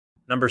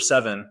Number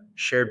 7,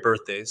 shared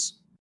birthdays.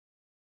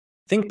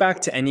 Think back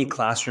to any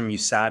classroom you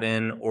sat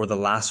in or the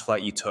last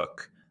flight you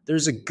took.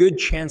 There's a good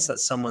chance that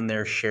someone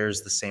there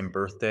shares the same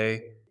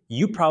birthday.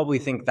 You probably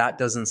think that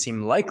doesn't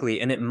seem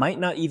likely, and it might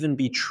not even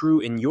be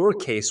true in your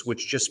case,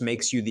 which just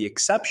makes you the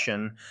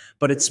exception,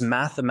 but it's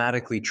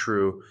mathematically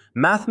true.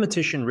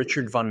 Mathematician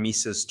Richard von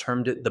Mises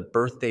termed it the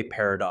birthday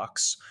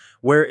paradox,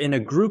 where in a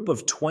group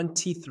of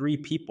 23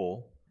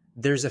 people,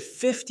 there's a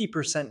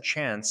 50%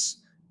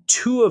 chance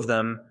two of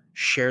them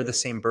share the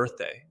same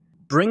birthday.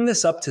 Bring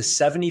this up to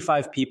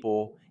 75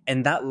 people,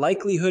 and that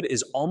likelihood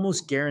is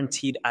almost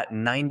guaranteed at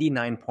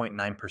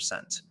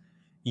 99.9%.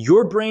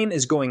 Your brain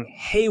is going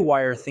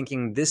haywire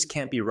thinking this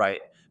can't be right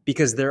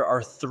because there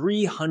are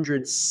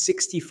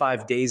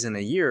 365 days in a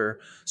year,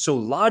 so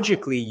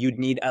logically you'd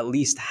need at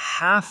least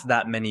half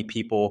that many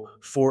people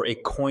for a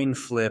coin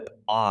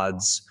flip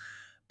odds.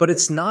 But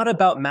it's not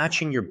about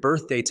matching your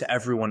birthday to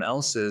everyone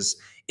else's,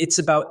 it's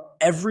about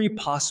every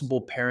possible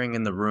pairing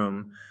in the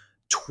room.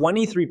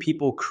 23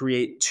 people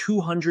create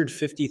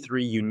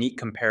 253 unique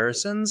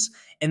comparisons,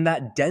 and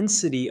that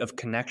density of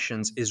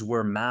connections is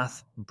where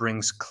math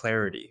brings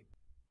clarity.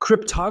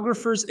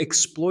 Cryptographers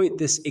exploit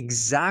this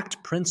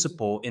exact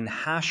principle in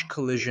hash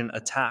collision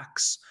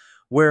attacks,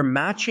 where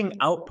matching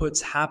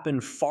outputs happen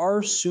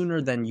far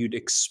sooner than you'd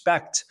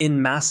expect in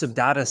massive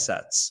data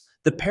sets.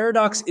 The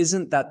paradox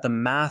isn't that the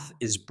math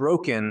is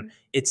broken,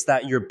 it's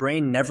that your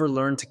brain never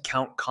learned to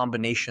count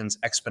combinations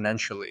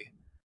exponentially.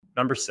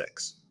 Number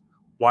 6.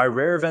 Why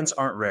rare events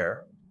aren't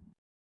rare.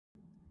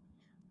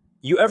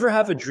 You ever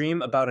have a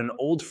dream about an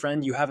old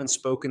friend you haven't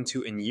spoken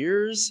to in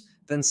years,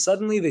 then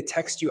suddenly they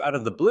text you out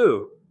of the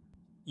blue?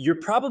 You're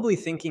probably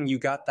thinking you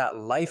got that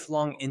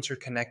lifelong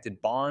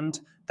interconnected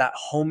bond, that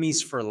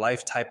homies for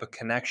life type of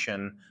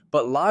connection,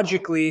 but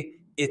logically,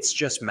 it's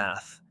just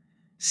math.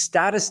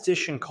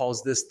 Statistician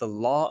calls this the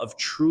law of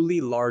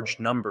truly large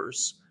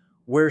numbers,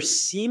 where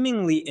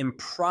seemingly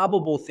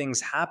improbable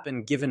things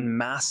happen given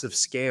massive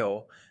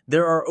scale.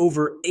 There are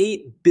over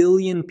 8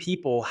 billion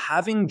people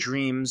having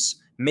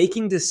dreams,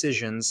 making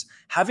decisions,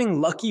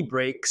 having lucky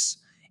breaks,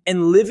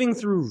 and living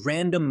through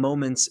random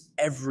moments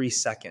every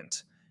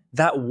second.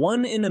 That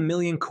 1 in a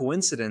million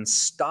coincidence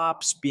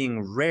stops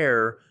being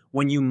rare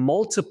when you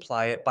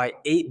multiply it by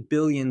 8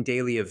 billion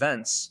daily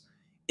events.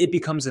 It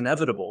becomes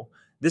inevitable.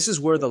 This is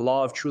where the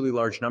law of truly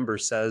large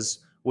numbers says,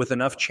 with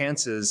enough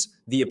chances,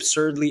 the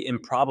absurdly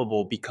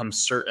improbable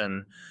becomes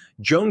certain.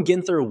 Joan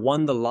Ginther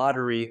won the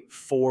lottery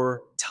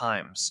 4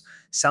 times.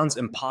 Sounds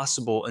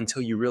impossible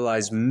until you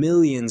realize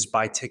millions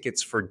buy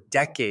tickets for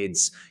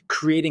decades,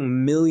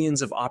 creating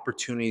millions of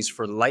opportunities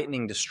for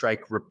lightning to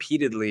strike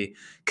repeatedly.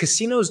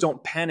 Casinos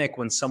don't panic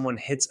when someone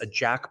hits a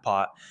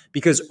jackpot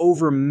because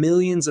over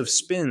millions of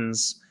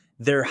spins,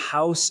 their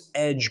house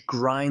edge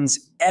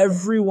grinds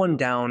everyone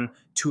down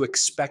to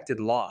expected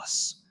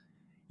loss.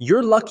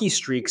 Your lucky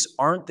streaks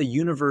aren't the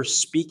universe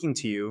speaking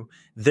to you.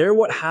 They're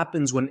what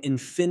happens when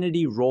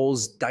infinity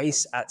rolls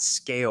dice at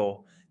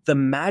scale. The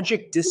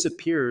magic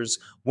disappears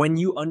when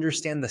you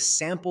understand the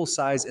sample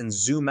size and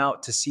zoom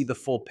out to see the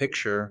full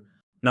picture.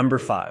 Number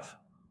 5,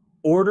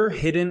 order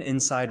hidden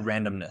inside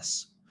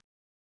randomness.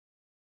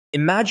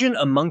 Imagine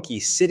a monkey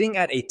sitting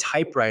at a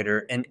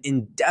typewriter and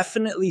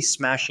indefinitely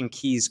smashing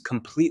keys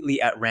completely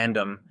at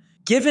random.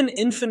 Given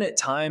infinite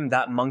time,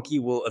 that monkey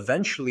will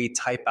eventually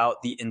type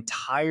out the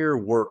entire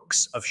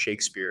works of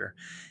Shakespeare.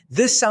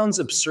 This sounds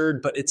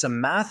absurd, but it's a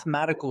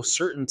mathematical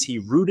certainty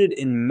rooted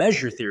in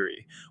measure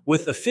theory.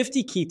 With a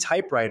 50-key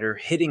typewriter,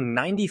 hitting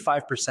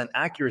 95%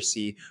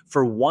 accuracy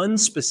for one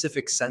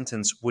specific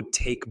sentence would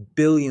take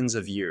billions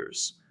of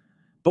years.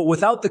 But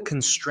without the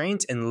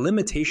constraint and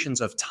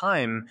limitations of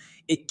time,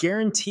 it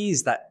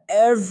guarantees that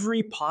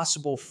every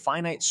possible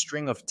finite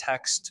string of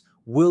text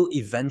will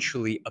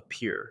eventually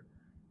appear.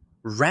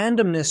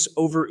 Randomness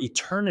over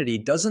eternity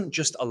doesn't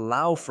just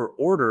allow for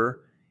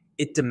order,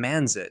 it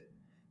demands it.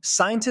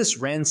 Scientists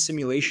ran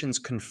simulations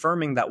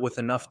confirming that with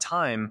enough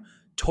time,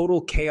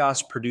 total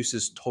chaos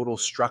produces total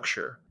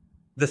structure.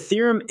 The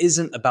theorem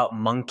isn't about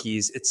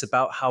monkeys, it's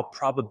about how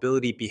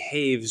probability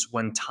behaves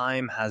when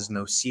time has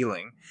no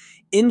ceiling.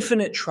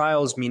 Infinite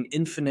trials mean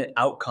infinite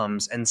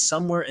outcomes, and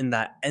somewhere in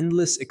that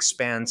endless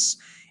expanse,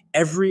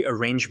 every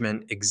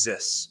arrangement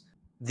exists.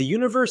 The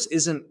universe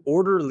isn't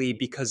orderly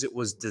because it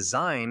was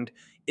designed,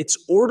 it's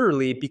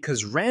orderly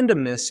because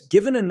randomness,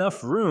 given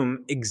enough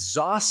room,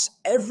 exhausts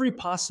every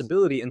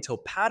possibility until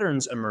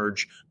patterns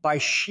emerge by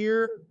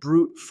sheer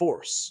brute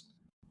force.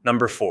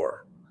 Number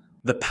 4,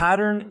 the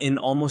pattern in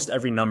almost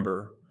every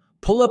number.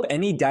 Pull up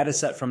any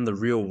dataset from the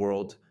real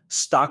world,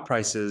 stock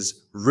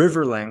prices,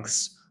 river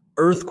lengths,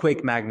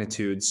 earthquake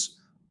magnitudes,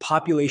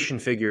 population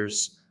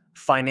figures,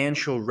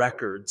 financial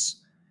records.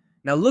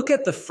 Now look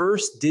at the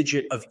first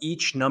digit of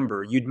each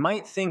number. You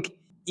might think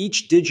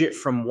each digit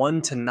from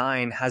 1 to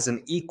 9 has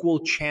an equal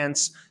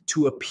chance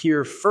to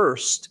appear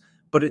first,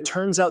 but it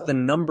turns out the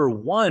number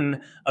 1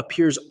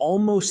 appears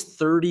almost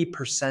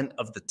 30%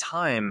 of the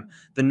time.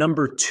 The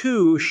number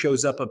 2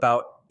 shows up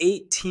about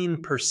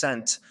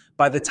 18%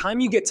 By the time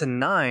you get to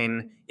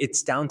 9,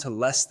 it's down to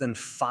less than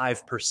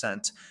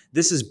 5%.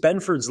 This is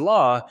Benford's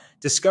law,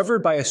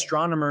 discovered by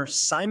astronomer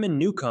Simon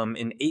Newcomb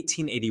in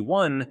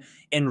 1881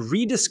 and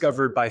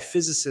rediscovered by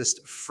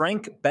physicist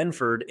Frank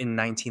Benford in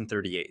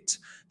 1938.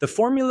 The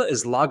formula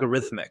is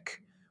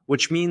logarithmic,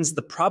 which means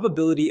the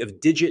probability of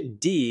digit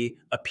d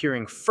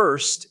appearing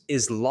first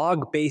is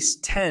log base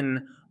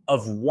 10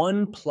 of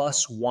 1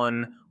 plus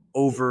 1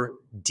 over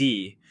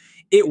d.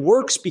 It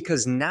works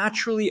because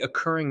naturally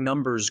occurring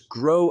numbers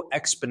grow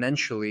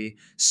exponentially,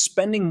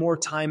 spending more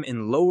time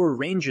in lower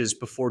ranges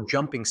before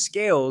jumping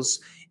scales.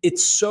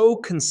 It's so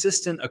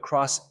consistent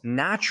across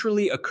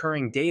naturally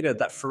occurring data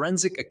that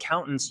forensic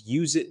accountants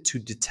use it to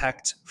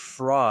detect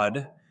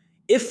fraud.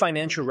 If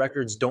financial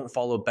records don't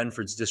follow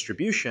Benford's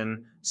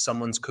distribution,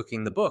 someone's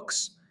cooking the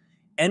books.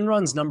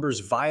 Enron's numbers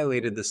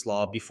violated this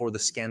law before the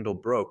scandal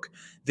broke.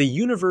 The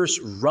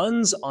universe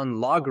runs on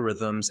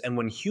logarithms, and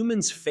when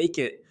humans fake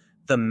it,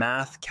 the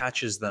math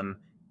catches them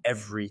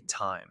every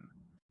time.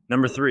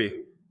 Number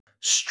 3,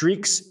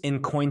 streaks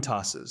in coin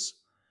tosses.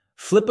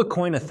 Flip a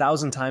coin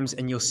 1,000 times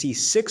and you'll see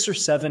 6 or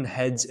 7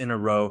 heads in a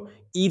row,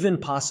 even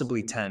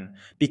possibly 10.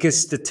 Because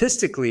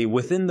statistically,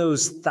 within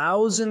those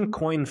 1,000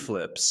 coin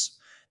flips,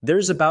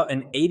 there's about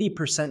an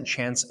 80%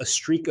 chance a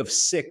streak of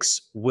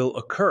 6 will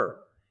occur.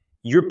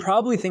 You're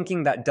probably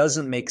thinking that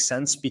doesn't make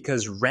sense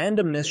because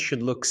randomness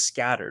should look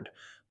scattered,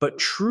 but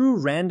true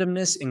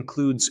randomness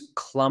includes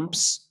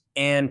clumps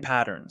and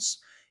patterns.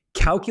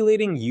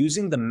 Calculating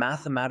using the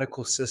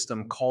mathematical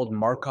system called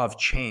Markov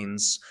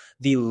chains,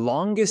 the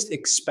longest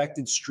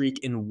expected streak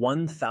in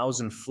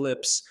 1,000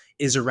 flips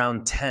is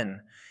around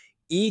 10.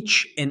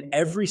 Each and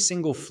every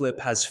single flip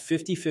has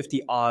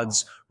 50-50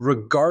 odds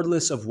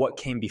regardless of what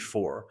came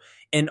before.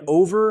 And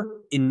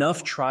over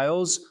enough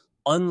trials,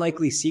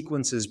 unlikely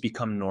sequences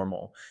become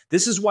normal.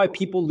 This is why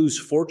people lose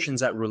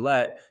fortunes at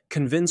roulette,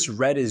 convinced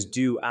red is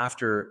due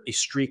after a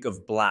streak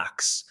of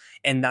blacks.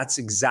 And that's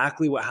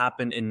exactly what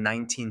happened in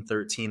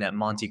 1913 at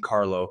Monte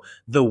Carlo.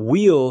 The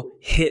wheel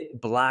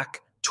hit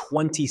black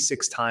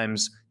 26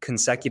 times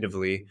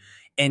consecutively,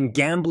 and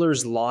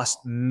gamblers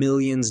lost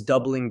millions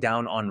doubling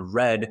down on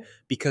red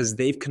because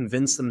they've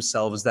convinced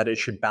themselves that it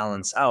should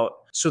balance out.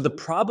 So the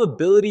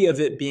probability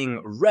of it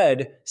being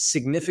red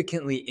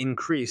significantly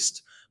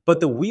increased. But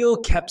the wheel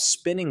kept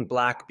spinning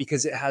black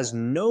because it has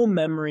no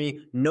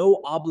memory, no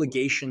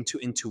obligation to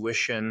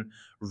intuition.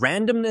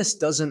 Randomness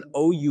doesn't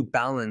owe you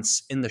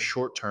balance in the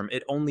short term.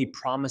 It only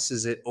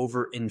promises it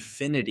over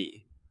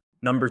infinity.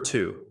 Number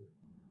 2,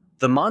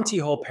 the Monty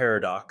Hall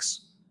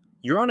paradox.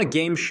 You're on a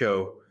game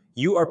show.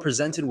 You are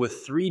presented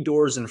with 3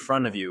 doors in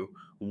front of you.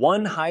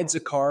 1 hides a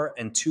car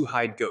and 2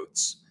 hide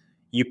goats.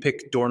 You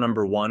pick door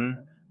number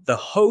 1. The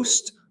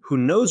host, who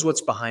knows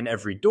what's behind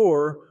every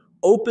door,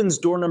 opens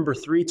door number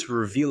 3 to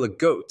reveal a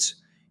goat.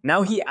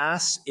 Now he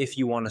asks if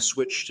you want to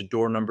switch to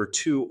door number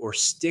 2 or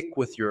stick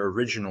with your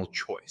original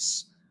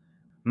choice.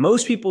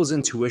 Most people's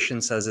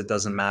intuition says it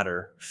doesn't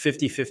matter,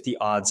 50-50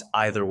 odds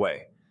either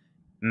way.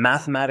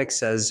 Mathematics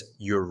says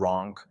you're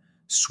wrong.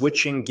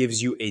 Switching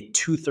gives you a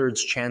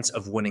 2/3 chance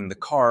of winning the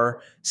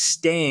car.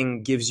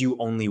 Staying gives you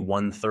only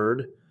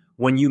 1/3.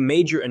 When you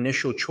made your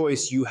initial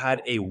choice, you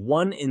had a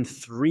 1 in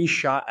 3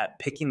 shot at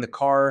picking the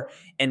car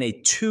and a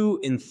 2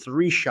 in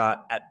 3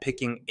 shot at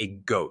picking a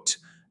goat.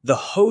 The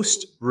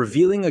host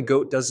revealing a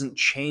goat doesn't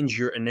change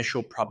your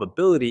initial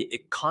probability.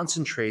 It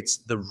concentrates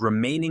the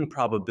remaining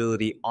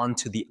probability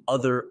onto the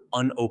other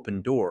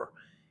unopened door.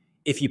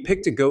 If you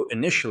picked a goat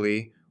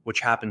initially, which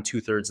happened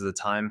 2/3 of the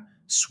time,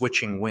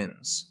 switching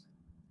wins.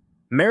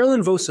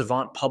 Marilyn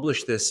Vosavant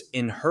published this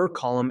in her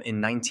column in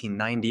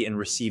 1990 and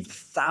received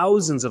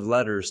thousands of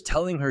letters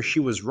telling her she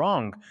was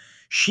wrong.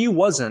 She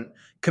wasn't.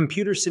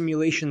 Computer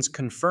simulations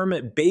confirm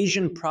it.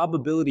 Bayesian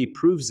probability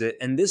proves it.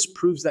 And this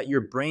proves that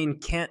your brain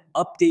can't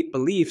update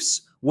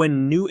beliefs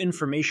when new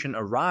information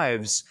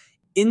arrives.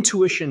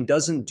 Intuition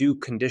doesn't do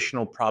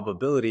conditional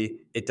probability.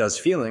 It does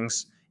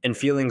feelings. And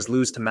feelings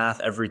lose to math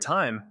every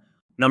time.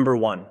 Number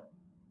 1,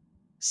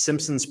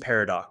 Simpson's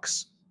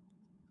paradox.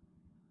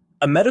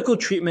 A medical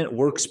treatment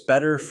works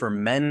better for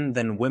men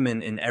than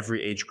women in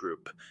every age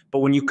group, but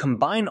when you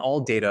combine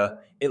all data,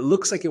 it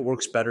looks like it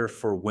works better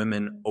for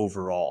women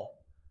overall.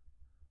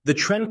 The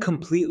trend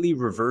completely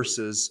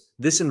reverses.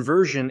 This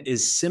inversion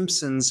is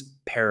Simpson's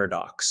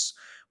paradox,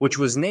 which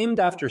was named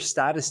after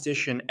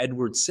statistician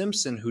Edward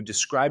Simpson, who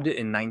described it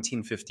in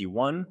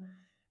 1951.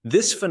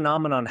 This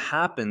phenomenon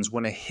happens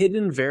when a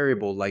hidden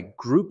variable like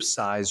group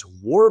size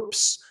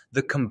warps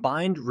the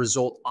combined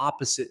result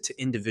opposite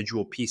to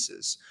individual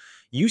pieces.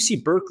 UC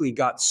Berkeley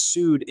got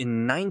sued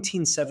in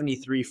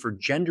 1973 for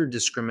gender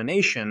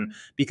discrimination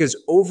because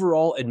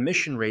overall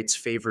admission rates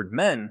favored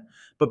men,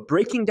 but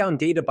breaking down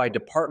data by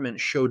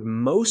department showed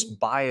most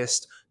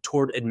biased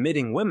toward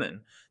admitting women.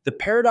 The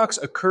paradox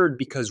occurred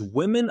because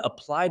women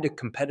applied to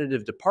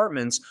competitive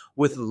departments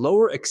with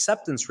lower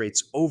acceptance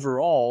rates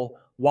overall,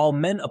 while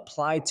men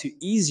applied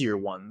to easier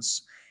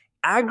ones.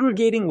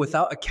 Aggregating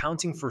without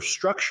accounting for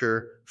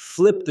structure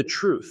flipped the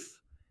truth.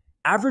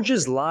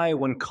 Averages lie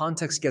when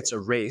context gets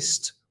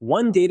erased.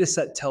 One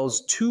dataset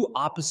tells two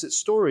opposite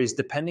stories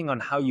depending on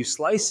how you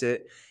slice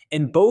it,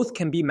 and both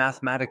can be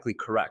mathematically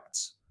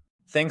correct.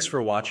 Thanks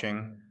for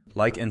watching.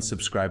 Like and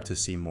subscribe to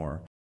see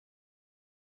more.